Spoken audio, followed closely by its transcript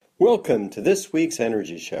Welcome to this week's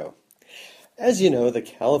Energy Show. As you know, the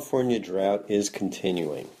California drought is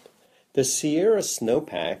continuing. The Sierra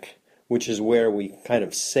snowpack, which is where we kind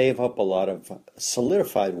of save up a lot of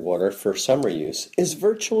solidified water for summer use, is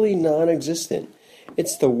virtually non-existent.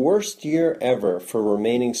 It's the worst year ever for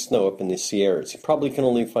remaining snow up in the Sierras. You probably can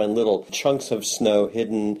only find little chunks of snow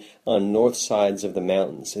hidden on north sides of the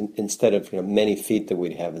mountains instead of many feet that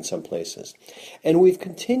we'd have in some places. And we've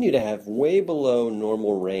continued to have way below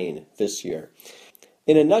normal rain this year.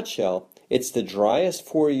 In a nutshell, it's the driest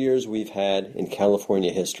 4 years we've had in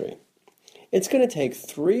California history. It's going to take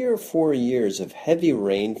 3 or 4 years of heavy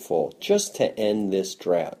rainfall just to end this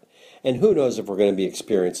drought. And who knows if we're going to be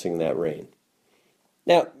experiencing that rain.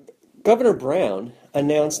 Now, Governor Brown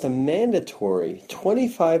announced a mandatory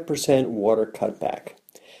 25% water cutback.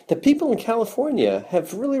 The people in California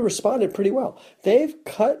have really responded pretty well. They've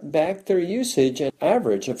cut back their usage an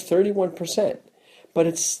average of 31%, but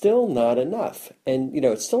it's still not enough. And,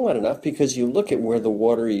 it's still not enough because you look at where the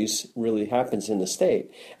water use really happens in the state.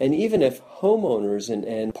 And even if homeowners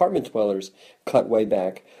and apartment dwellers cut way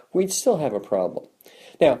back, we'd still have a problem.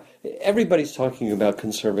 Now, everybody's talking about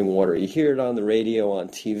conserving water. You hear it on the radio, on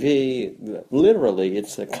TV. Literally,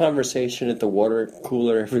 it's a conversation at the water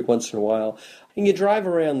cooler every once in a while. And you drive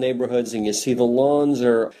around neighborhoods and you see the lawns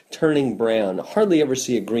are turning brown. Hardly ever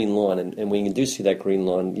see a green lawn. And when you do see that green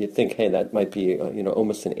lawn, you think, hey, that might be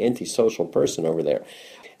almost an antisocial person over there.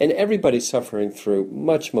 And everybody's suffering through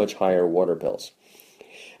much, much higher water bills.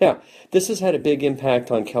 Now, this has had a big impact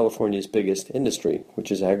on California's biggest industry,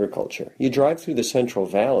 which is agriculture. You drive through the Central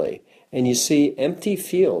Valley and you see empty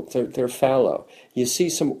fields, they're fallow. You see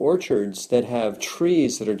some orchards that have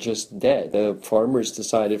trees that are just dead. The farmers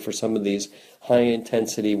decided for some of these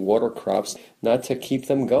high-intensity water crops not to keep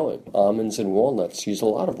them going. Almonds and walnuts use a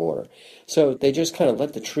lot of water. So they just kind of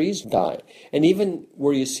let the trees die. And even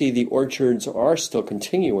where you see the orchards are still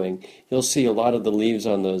continuing, you'll see a lot of the leaves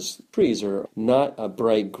on those trees are not a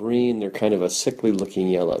bright green. They're kind of a sickly-looking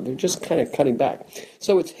yellow. They're just kind of cutting back.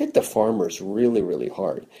 So it's hit the farmers really, really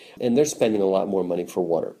hard. And they're spending a lot more money for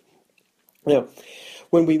water. Now,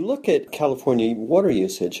 when we look at California water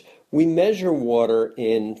usage, we measure water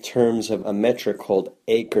in terms of a metric called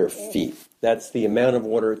acre feet. That's the amount of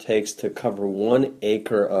water it takes to cover 1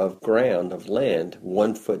 acre of ground, of land,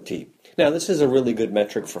 1 foot deep. Now, this is a really good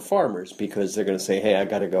metric for farmers because they're going to say, hey, I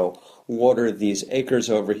got to go water these acres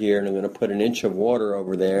over here, and I'm going to put an inch of water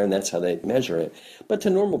over there, and that's how they measure it. But to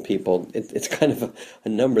normal people, it's kind of a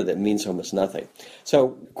number that means almost nothing.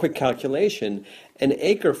 So, quick calculation, an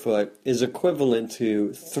acre foot is equivalent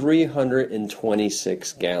to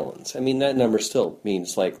 326 gallons. I mean, that number still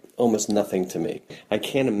means like almost nothing to me. I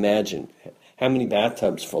can't imagine how many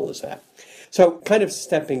bathtubs full is that. So, kind of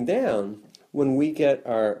stepping down, when we get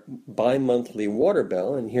our bi-monthly water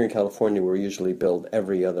bill, and here in California we're usually billed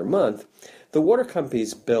every other month, the water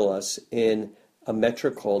companies bill us in a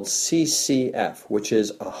metric called CCF, which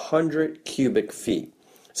is 100 cubic feet.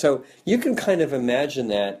 So you can kind of imagine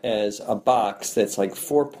that as a box that's like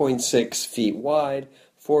 4.6 feet wide,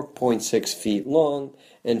 4.6 feet long,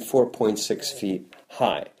 and 4.6 feet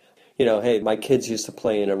high. Hey, my kids used to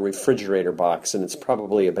play in a refrigerator box, and it's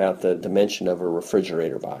probably about the dimension of a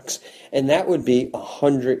refrigerator box. And that would be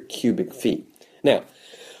 100 cubic feet. Now,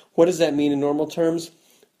 what does that mean in normal terms?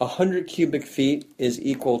 100 cubic feet is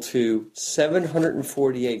equal to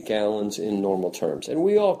 748 gallons in normal terms. And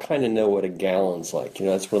we all kind of know what a gallon's like.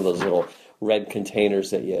 That's one of those little red containers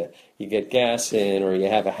that you get gas in, or you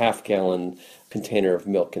have a half-gallon container of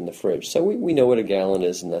milk in the fridge. So we know what a gallon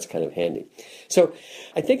is, and that's kind of handy. So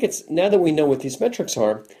I think it's, now that we know what these metrics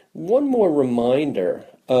are, one more reminder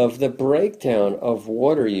of the breakdown of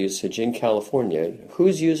water usage in California.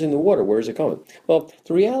 Who's using the water? Where is it going? Well,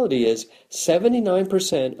 the reality is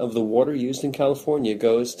 79% of the water used in California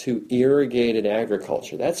goes to irrigated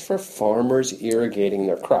agriculture. That's for farmers irrigating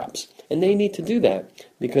their crops. And they need to do that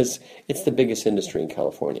because it's the biggest industry in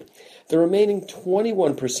California. The remaining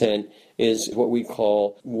 21% is what we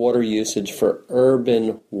call water usage for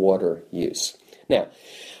urban water use. Now,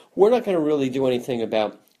 we're not going to really do anything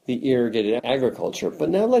about the irrigated agriculture, but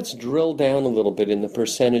now let's drill down a little bit in the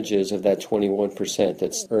percentages of that 21%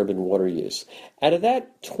 that's urban water use. Out of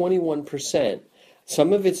that 21%,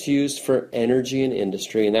 some of it's used for energy and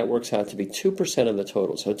industry, and that works out to be 2% of the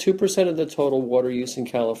total. So 2% of the total water use in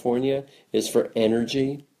California is for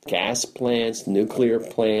energy, gas plants, nuclear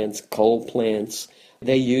plants, coal plants.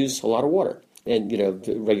 They use a lot of water, and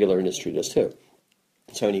the regular industry does too.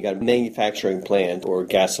 So when you got a manufacturing plant or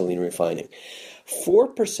gasoline refining.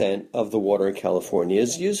 4% of the water in California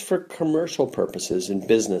is used for commercial purposes in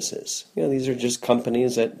businesses. These are just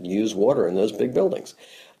companies that use water in those big buildings.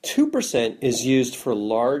 2% is used for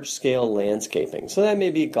large-scale landscaping. So that may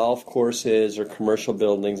be golf courses or commercial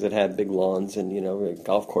buildings that have big lawns. And, a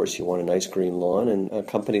golf course, you want a nice green lawn. And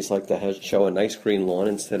companies like to show a nice green lawn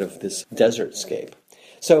instead of this desert scape.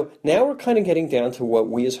 So now we're kind of getting down to what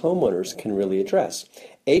we as homeowners can really address.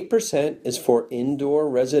 8% is for indoor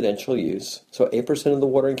residential use. So 8% of the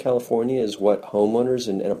water in California is what homeowners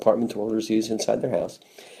and apartment dwellers use inside their house.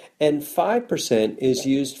 And 5% is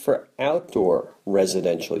used for outdoor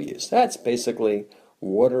residential use. That's basically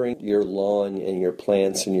watering your lawn and your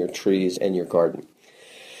plants and your trees and your garden.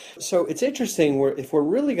 So it's interesting, if we're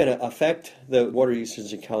really going to affect the water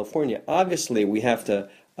usage in California, obviously we have to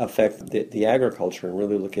affect the agriculture and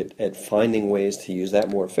really look at finding ways to use that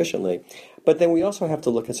more efficiently. But then we also have to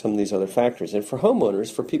look at some of these other factors. And for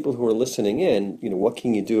homeowners, for people who are listening in, what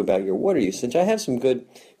can you do about your water usage? I have some good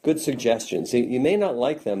suggestions. You may not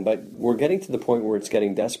like them, but we're getting to the point where it's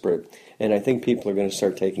getting desperate, and I think people are going to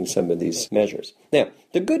start taking some of these measures. Now,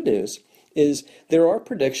 the good news is there are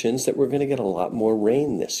predictions that we're going to get a lot more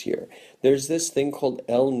rain this year. There's this thing called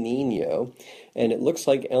El Nino, and it looks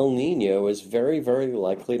like El Nino is very, very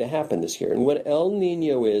likely to happen this year. And what El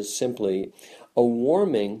Nino is simply a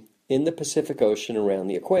warming in the Pacific Ocean around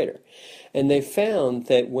the equator. And they found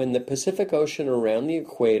that when the Pacific Ocean around the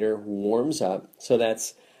equator warms up, so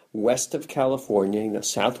that's west of California,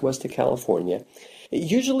 southwest of California, it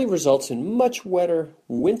usually results in much wetter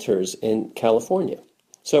winters in California.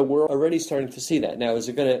 So we're already starting to see that. Now, is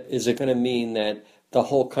it going to mean that the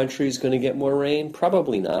whole country is going to get more rain?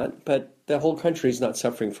 Probably not, but the whole country is not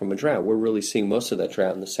suffering from a drought. We're really seeing most of that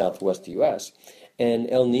drought in the southwest U.S.,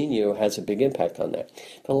 and El Nino has a big impact on that.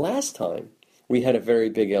 The last time we had a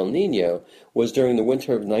very big El Nino was during the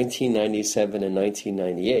winter of 1997 and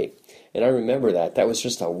 1998. And I remember that. That was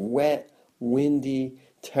just a wet, windy,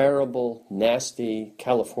 terrible, nasty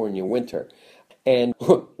California winter. And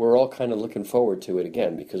we're all kind of looking forward to it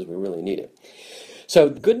again because we really need it. So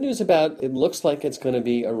the good news about it looks like it's going to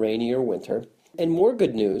be a rainier winter. And more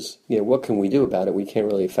good news, what can we do about it? We can't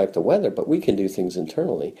really affect the weather, but we can do things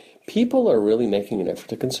internally. People are really making an effort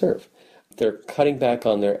to conserve. They're cutting back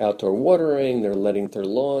on their outdoor watering. They're letting their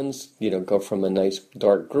lawns, go from a nice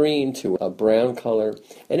dark green to a brown color.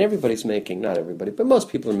 And everybody's making, not everybody, but most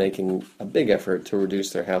people are making a big effort to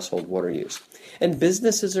reduce their household water use. And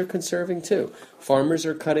businesses are conserving too. Farmers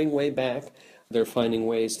are cutting way back. They're finding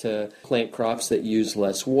ways to plant crops that use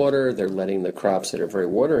less water. They're letting the crops that are very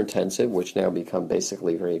water intensive, which now become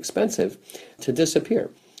basically very expensive, to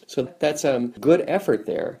disappear. So that's a good effort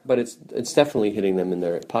there, but it's definitely hitting them in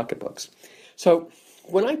their pocketbooks. So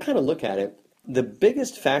when I kind of look at it, the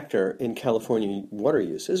biggest factor in California water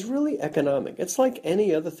use is really economic. It's like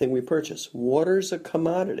any other thing we purchase. Water's a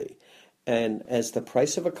commodity. And as the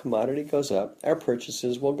price of a commodity goes up, our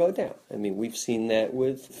purchases will go down. I mean, we've seen that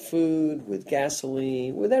with food, with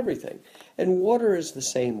gasoline, with everything. And water is the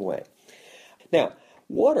same way. Now,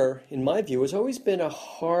 water, in my view, has always been a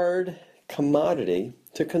hard commodity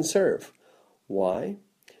to conserve. Why?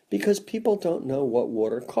 Because people don't know what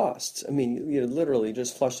water costs. I mean, you literally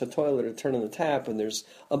just flush the toilet or turn on the tap and there's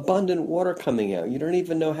abundant water coming out. You don't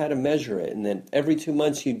even know how to measure it. And then every 2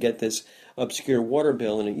 months you'd get this obscure water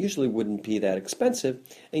bill, and it usually wouldn't be that expensive,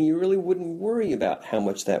 and you really wouldn't worry about how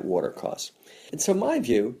much that water costs. And so my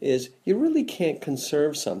view is you really can't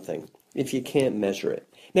conserve something if you can't measure it.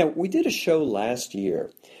 Now, we did a show last year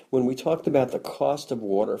when we talked about the cost of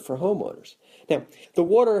water for homeowners. Now, the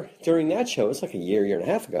water during that show, it's like a year and a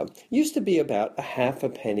half ago, used to be about a half a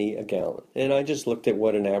penny a gallon. And I just looked at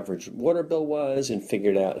what an average water bill was and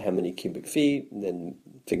figured out how many cubic feet, and then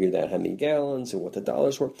figured out how many gallons and what the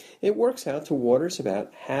dollars were. It works out to water's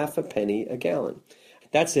about half a penny a gallon.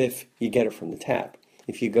 That's if you get it from the tap.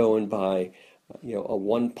 If you go and buy a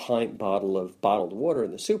 1 pint bottle of bottled water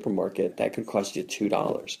in the supermarket, that could cost you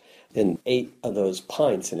 $2. And 8 of those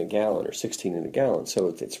pints in a gallon or 16 in a gallon. So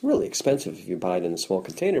it's really expensive if you buy it in a small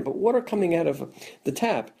container. But water coming out of the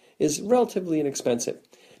tap is relatively inexpensive.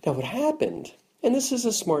 Now what happened, and this is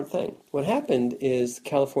a smart thing, what happened is the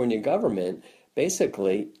California government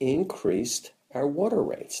basically increased our water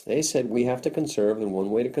rates. They said we have to conserve, and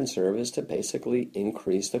one way to conserve is to basically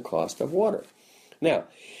increase the cost of water. Now,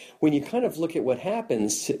 when you kind of look at what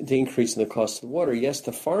happens to the increase in the cost of water, yes,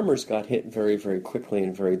 the farmers got hit very, very quickly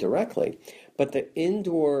and very directly, but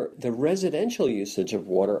the residential usage of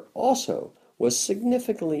water also was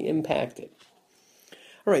significantly impacted.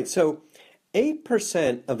 All right, so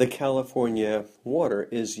 8% of the California water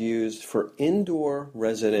is used for indoor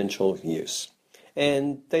residential use.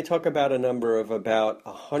 And they talk about a number of about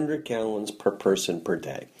 100 gallons per person per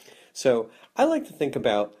day. So I like to think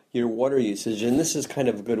about your water usage, and this is kind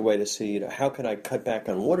of a good way to see, how can I cut back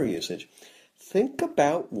on water usage? Think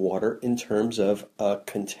about water in terms of a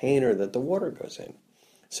container that the water goes in.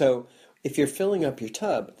 So if you're filling up your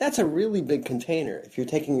tub, that's a really big container. If you're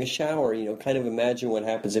taking a shower, kind of imagine what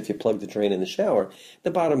happens if you plug the drain in the shower.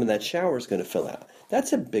 The bottom of that shower is going to fill out.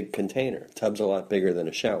 That's a big container. A tub's a lot bigger than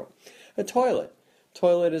a shower. A toilet.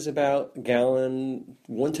 Toilet is about 1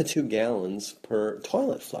 to 2 gallons per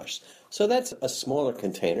toilet flush. So that's a smaller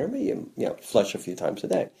container, but you flush a few times a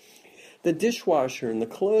day. The dishwasher and the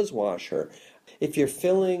clothes washer. If you're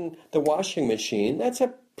filling the washing machine, that's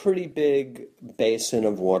a pretty big basin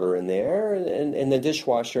of water in there, and the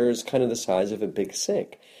dishwasher is kind of the size of a big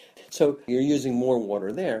sink. So you're using more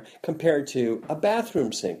water there compared to a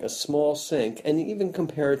bathroom sink, a small sink, and even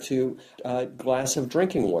compared to a glass of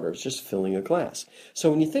drinking water, it's just filling a glass. So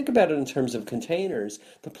when you think about it in terms of containers,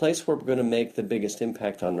 the place where we're going to make the biggest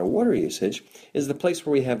impact on our water usage is the place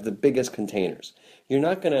where we have the biggest containers. You're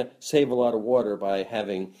not going to save a lot of water by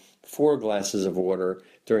having 4 glasses of water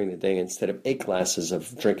during the day instead of 8 glasses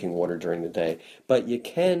of drinking water during the day. But you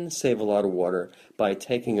can save a lot of water by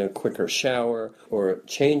taking a quicker shower or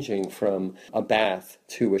changing from a bath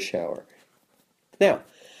to a shower. Now,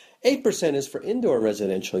 8% is for indoor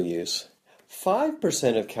residential use.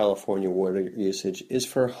 5% of California water usage is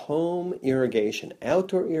for home irrigation,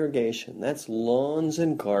 outdoor irrigation. That's lawns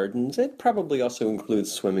and gardens. It probably also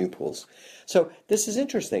includes swimming pools. So this is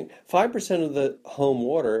interesting. 5% of the home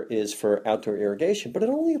water is for outdoor irrigation, but it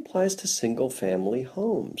only applies to single-family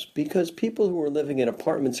homes because people who are living in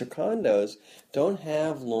apartments or condos don't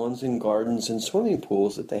have lawns and gardens and swimming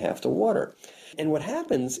pools that they have to water. And what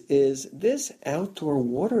happens is this outdoor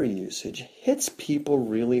water usage hits people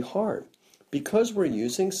really hard because we're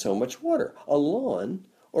using so much water. A lawn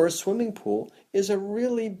or a swimming pool is a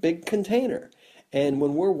really big container. And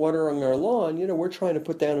when we're watering our lawn, we're trying to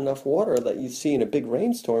put down enough water that you see in a big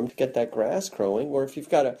rainstorm to get that grass growing. Or if you've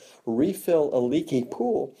got to refill a leaky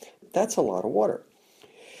pool, that's a lot of water.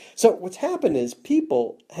 So what's happened is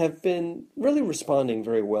people have been really responding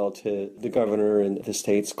very well to the governor and the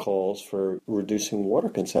state's calls for reducing water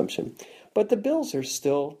consumption. But the bills are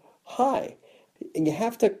still high. And you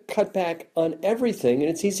have to cut back on everything, and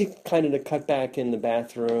it's easy kind of to cut back in the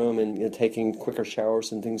bathroom and taking quicker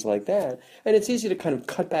showers and things like that. And it's easy to kind of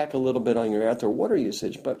cut back a little bit on your outdoor water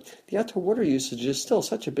usage, but the outdoor water usage is still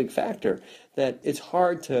such a big factor that it's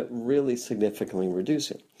hard to really significantly reduce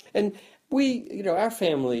it. And we, our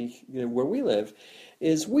family, where we live,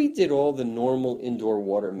 is we did all the normal indoor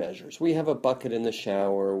water measures. We have a bucket in the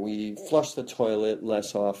shower, we flush the toilet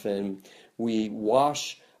less often, we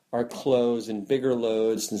wash our clothes in bigger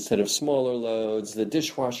loads instead of smaller loads. The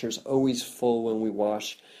dishwasher's always full when we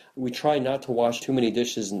wash. We try not to wash too many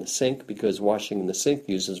dishes in the sink because washing in the sink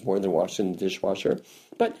uses more than washing in the dishwasher.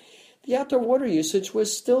 But the outdoor water usage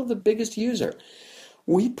was still the biggest user.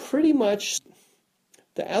 The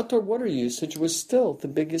outdoor water usage was still the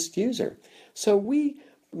biggest user. So we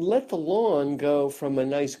let the lawn go from a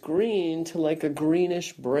nice green to like a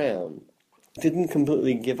greenish brown. Didn't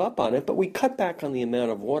completely give up on it, but we cut back on the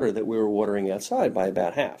amount of water that we were watering outside by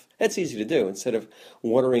about half. That's easy to do. Instead of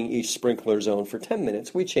watering each sprinkler zone for 10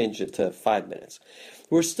 minutes, we changed it to 5 minutes.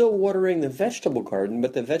 We're still watering the vegetable garden,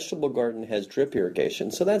 but the vegetable garden has drip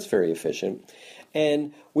irrigation, so that's very efficient.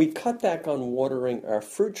 And we cut back on watering our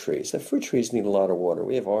fruit trees. The fruit trees need a lot of water.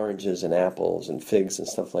 We have oranges and apples and figs and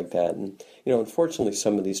stuff like that. And, unfortunately,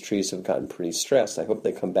 some of these trees have gotten pretty stressed. I hope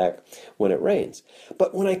they come back when it rains.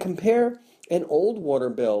 But when I compare an old water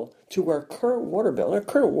bill to our current water bill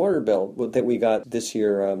that we got this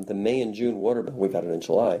year, the May and June water bill, we got it in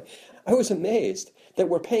July, I was amazed that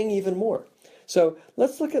we're paying even more. So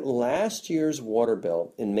let's look at last year's water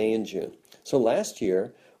bill in May and June. So last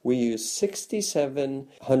year, we used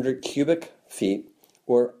 6,700 cubic feet,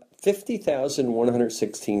 or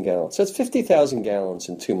 50,116 gallons. So that's 50,000 gallons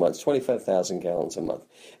in 2 months, 25,000 gallons a month.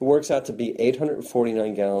 It works out to be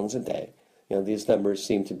 849 gallons a day. These numbers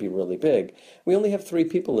seem to be really big. We only have 3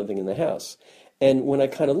 people living in the house. And when I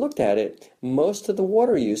kind of looked at it, most of the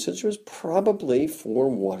water usage was probably for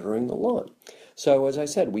watering the lawn. So as I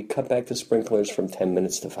said, we cut back the sprinklers from 10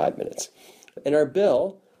 minutes to 5 minutes. And our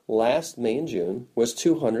bill last May and June was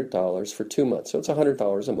 $200 for 2 months. So it's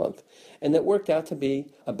 $100 a month. And that worked out to be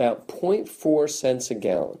about 0.4 cents a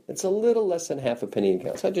gallon. It's a little less than half a penny a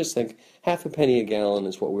gallon. So I just think half a penny a gallon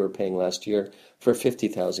is what we were paying last year for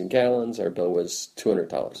 50,000 gallons. Our bill was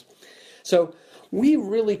 $200. So we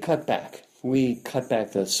really cut back. We cut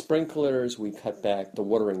back the sprinklers, we cut back the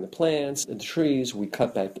watering the plants, the trees, we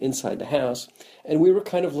cut back inside the house, and we were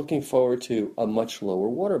kind of looking forward to a much lower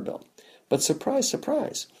water bill. But surprise,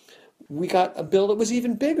 surprise, we got a bill that was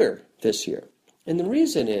even bigger this year. And the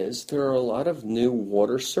reason is there are a lot of new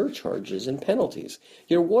water surcharges and penalties.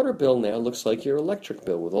 Your water bill now looks like your electric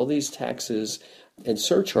bill with all these taxes and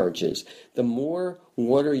surcharges. The more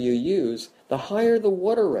water you use, the higher the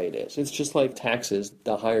water rate is. It's just like taxes.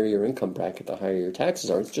 The higher your income bracket, the higher your taxes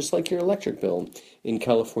are. It's just like your electric bill in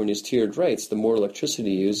California's tiered rates. The more electricity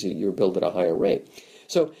you use, you're billed at a higher rate.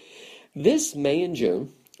 So this May and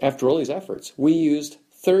June, after all these efforts, we used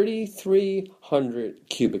 3,300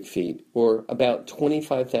 cubic feet, or about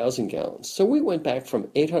 25,000 gallons. So we went back from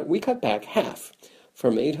 800, we cut back half,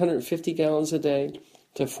 from 850 gallons a day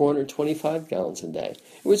to 425 gallons a day.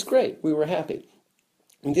 It was great. We were happy.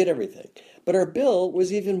 We did everything. But our bill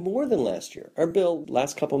was even more than last year. Our bill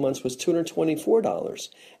last couple months was $224,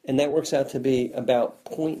 and that works out to be about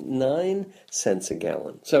 0.9 cents a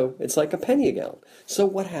gallon. So it's like a penny a gallon. So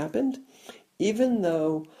what happened? Even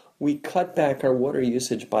though we cut back our water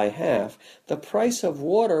usage by half, the price of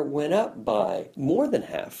water went up by more than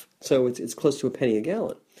half. So it's close to a penny a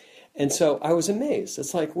gallon. And so I was amazed.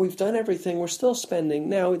 It's like, we've done everything. We're still spending.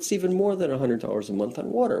 Now it's even more than $100 a month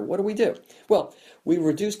on water. What do we do? Well, we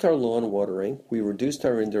reduced our lawn watering. We reduced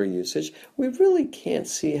our indoor usage. We really can't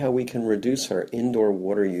see how we can reduce our indoor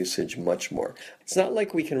water usage much more. It's not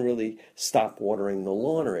like we can really stop watering the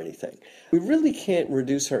lawn or anything. We really can't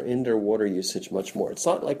reduce our indoor water usage much more. It's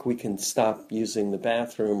not like we can stop using the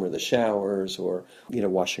bathroom or the showers or,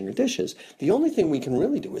 washing our dishes. The only thing we can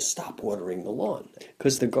really do is stop watering the lawn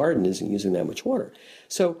because the garden isn't using that much water.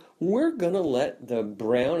 So we're going to let the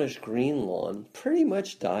brownish green lawn pretty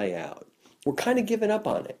much die out. We're kind of giving up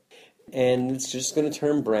on it. And it's just going to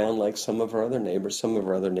turn brown like some of our other neighbors. Some of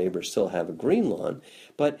our other neighbors still have a green lawn.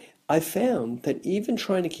 But I found that even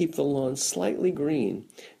trying to keep the lawn slightly green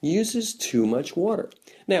uses too much water.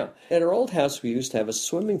 Now, at our old house, we used to have a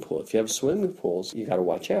swimming pool. If you have swimming pools, you got to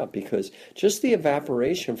watch out because just the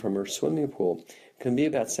evaporation from our swimming pool can be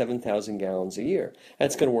about 7,000 gallons a year.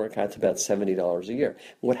 That's going to work out to about $70 a year.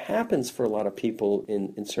 What happens for a lot of people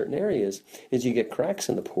in certain areas is you get cracks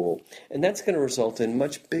in the pool, and that's going to result in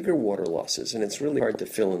much bigger water losses, and it's really hard to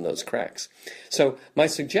fill in those cracks. So my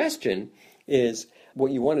suggestion is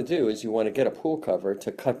what you want to do is you want to get a pool cover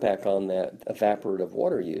to cut back on that evaporative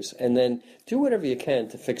water use, and then do whatever you can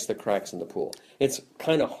to fix the cracks in the pool. It's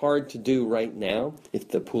kind of hard to do right now if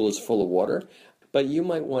the pool is full of water, but you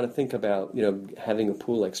might want to think about, having a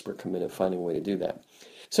pool expert come in and finding a way to do that.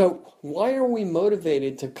 So why are we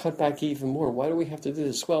motivated to cut back even more? Why do we have to do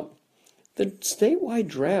this? Well, the statewide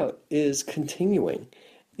drought is continuing.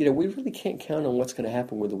 We really can't count on what's going to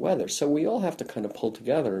happen with the weather. So we all have to kind of pull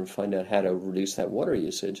together and find out how to reduce that water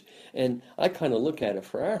usage. And I kind of look at it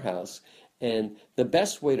for our house. And the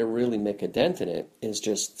best way to really make a dent in it is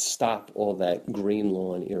just stop all that green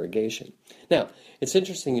lawn irrigation. Now, it's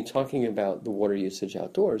interesting in talking about the water usage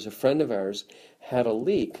outdoors. A friend of ours had a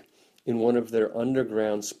leak in one of their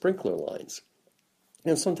underground sprinkler lines.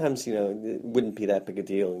 Sometimes, it wouldn't be that big a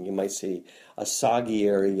deal, and you might see a soggy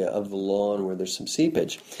area of the lawn where there's some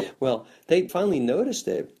seepage. Well, they finally noticed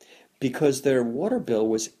it because their water bill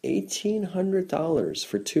was $1,800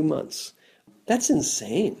 for 2 months. That's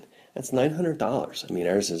insane. That's $900. I mean,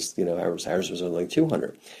 ours is, ours was only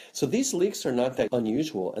 $200. So these leaks are not that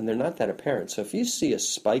unusual, and they're not that apparent. So if you see a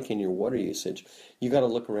spike in your water usage, you got to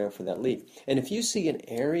look around for that leak. And if you see an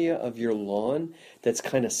area of your lawn that's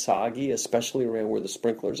kind of soggy, especially around where the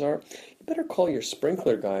sprinklers are, you better call your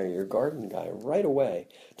sprinkler guy or your garden guy right away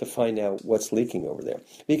to find out what's leaking over there.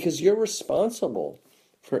 Because you're responsible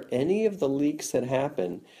for any of the leaks that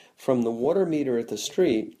happen from the water meter at the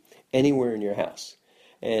street anywhere in your house.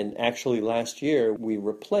 And actually last year, we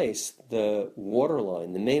replaced the water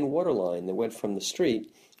line, the main water line that went from the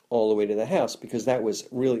street all the way to the house, because that was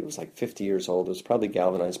really, it was like 50 years old. It was probably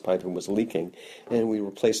galvanized pipe and was leaking. And we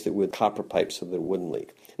replaced it with copper pipe so that it wouldn't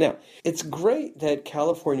leak. Now, it's great that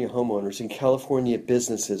California homeowners and California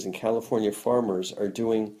businesses and California farmers are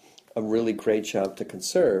doing a really great job to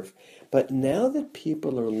conserve. But now that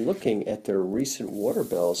people are looking at their recent water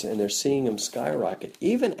bills and they're seeing them skyrocket,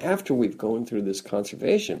 even after we've gone through this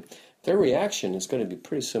conservation, their reaction is going to be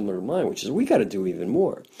pretty similar to mine, which is we got to do even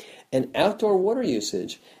more. And outdoor water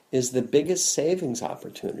usage is the biggest savings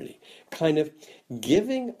opportunity. Kind of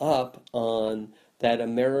giving up on that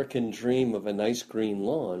American dream of a nice green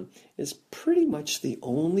lawn is pretty much the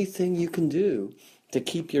only thing you can do to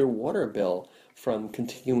keep your water bill from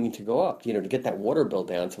continuing to go up, to get that water bill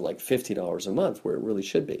down to like $50 a month where it really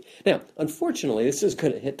should be. Now, unfortunately, this is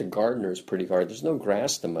going to hit the gardeners pretty hard. There's no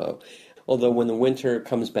grass to mow. Although when the winter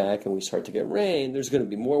comes back and we start to get rain, there's going to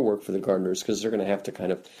be more work for the gardeners because they're going to have to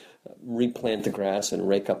kind of replant the grass and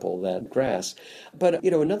rake up all that grass. But,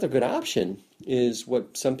 another good option is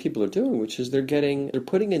what some people are doing, which is they're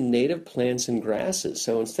putting in native plants and grasses.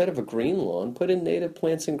 So instead of a green lawn, put in native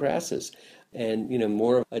plants and grasses and,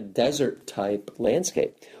 more of a desert type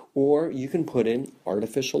landscape. Or you can put in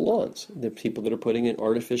artificial lawns. The people that are putting in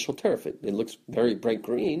artificial turf. It looks very bright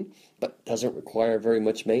green, but doesn't require very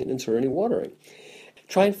much maintenance or any watering.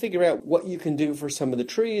 Try and figure out what you can do for some of the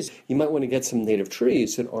trees. You might want to get some native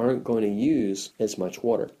trees that aren't going to use as much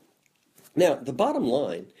water. Now, the bottom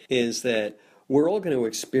line is that we're all going to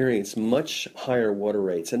experience much higher water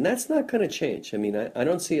rates, and that's not going to change. I mean, I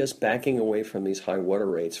don't see us backing away from these high water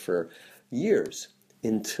rates for years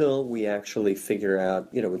until we actually figure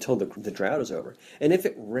out, until the drought is over. And if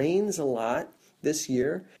it rains a lot this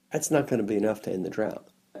year, that's not going to be enough to end the drought.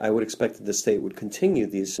 I would expect that the state would continue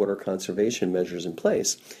these water conservation measures in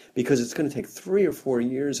place because it's going to take 3 or 4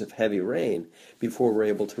 years of heavy rain before we're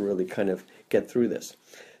able to really kind of get through this.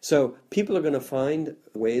 So people are going to find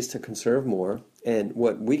ways to conserve more, and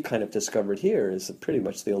what we kind of discovered here is that pretty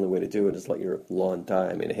much the only way to do it is let your lawn die.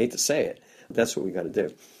 I mean, I hate to say it, but that's what we got to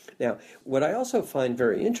do. Now, what I also find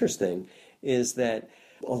very interesting is that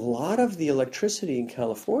a lot of the electricity in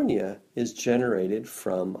California is generated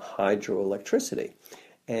from hydroelectricity.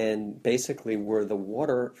 And basically where the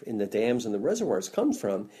water in the dams and the reservoirs comes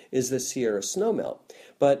from is the Sierra snowmelt.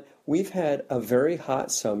 But we've had a very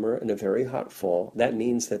hot summer and a very hot fall. That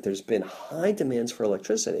means that there's been high demands for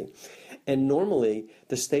electricity. And normally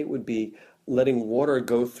the state would be letting water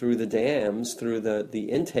go through the dams, through the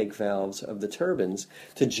intake valves of the turbines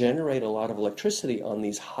to generate a lot of electricity on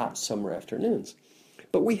these hot summer afternoons.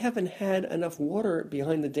 But we haven't had enough water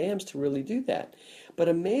behind the dams to really do that. But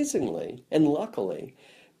amazingly, and luckily,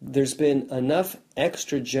 there's been enough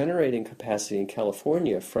extra generating capacity in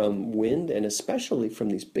California from wind and especially from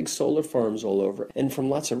these big solar farms all over and from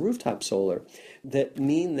lots of rooftop solar that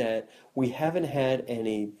mean that we haven't had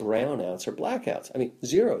any brownouts or blackouts. I mean,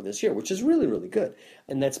 0 this year, which is really, really good.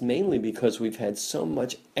 And that's mainly because we've had so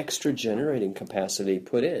much extra generating capacity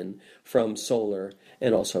put in from solar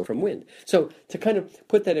and also from wind. So to kind of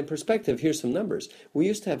put that in perspective, here's some numbers. We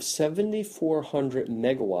used to have 7,400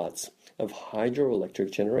 megawatts of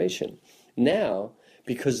hydroelectric generation. Now,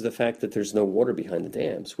 because of the fact that there's no water behind the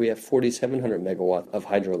dams, we have 4,700 megawatts of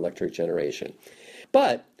hydroelectric generation.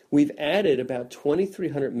 But we've added about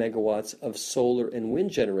 2,300 megawatts of solar and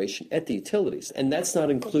wind generation at the utilities. And that's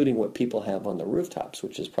not including what people have on the rooftops,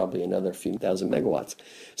 which is probably another few thousand megawatts.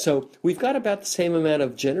 So we've got about the same amount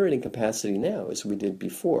of generating capacity now as we did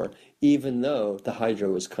before, even though the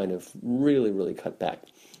hydro is kind of really, really cut back.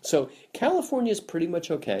 So California is pretty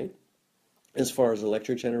much okay as far as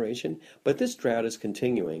electric generation, but this drought is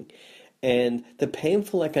continuing. And the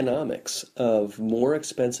painful economics of more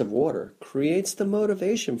expensive water creates the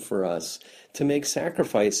motivation for us to make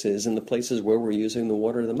sacrifices in the places where we're using the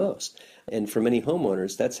water the most. And for many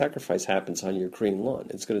homeowners, that sacrifice happens on your green lawn.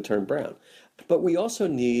 It's going to turn brown. But we also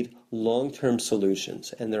need long-term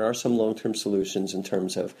solutions, and there are some long-term solutions in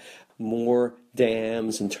terms of more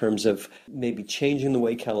dams, in terms of maybe changing the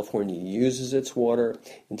way California uses its water,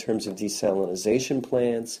 in terms of desalination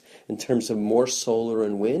plants, in terms of more solar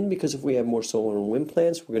and wind, because if we have more solar and wind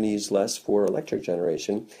plants, we're going to use less for electric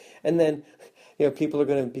generation. And then people are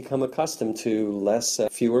going to become accustomed to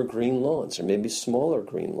fewer green lawns or maybe smaller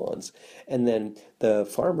green lawns. And then the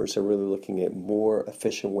farmers are really looking at more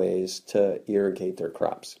efficient ways to irrigate their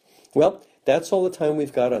crops. Well, that's all the time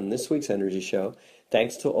we've got on this week's Energy Show.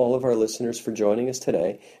 Thanks to all of our listeners for joining us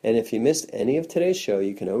today. And if you missed any of today's show,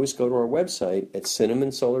 you can always go to our website at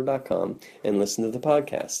cinnamonsolar.com and listen to the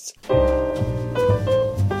podcasts.